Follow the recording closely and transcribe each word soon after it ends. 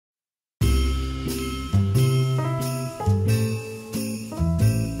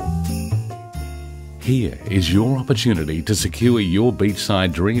Here is your opportunity to secure your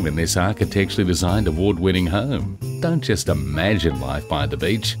beachside dream in this architecturally designed award-winning home. Don't just imagine life by the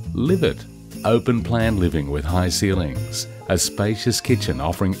beach, live it. Open plan living with high ceilings, a spacious kitchen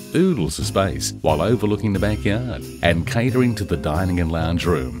offering oodles of space while overlooking the backyard, and catering to the dining and lounge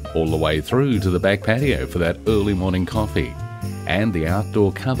room, all the way through to the back patio for that early morning coffee, and the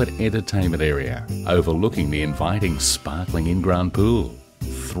outdoor covered entertainment area, overlooking the inviting sparkling in-ground pool.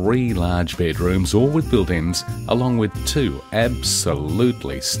 3 large bedrooms, all with built-ins, along with 2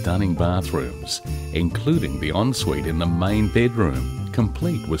 absolutely stunning bathrooms, including the ensuite in the main bedroom,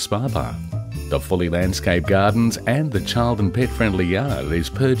 complete with spa bath. The fully landscaped gardens and the child and pet-friendly yard is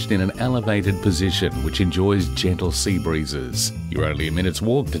perched in an elevated position which enjoys gentle sea breezes. You're only a minute's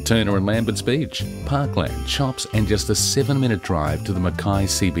walk to Turner and Lambert's beach, parkland, shops, and just a 7-minute drive to the Mackay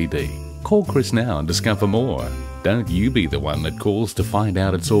CBD. Call Chris now and discover more. Don't you be the one that calls to find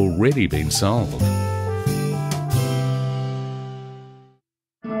out it's already been sold.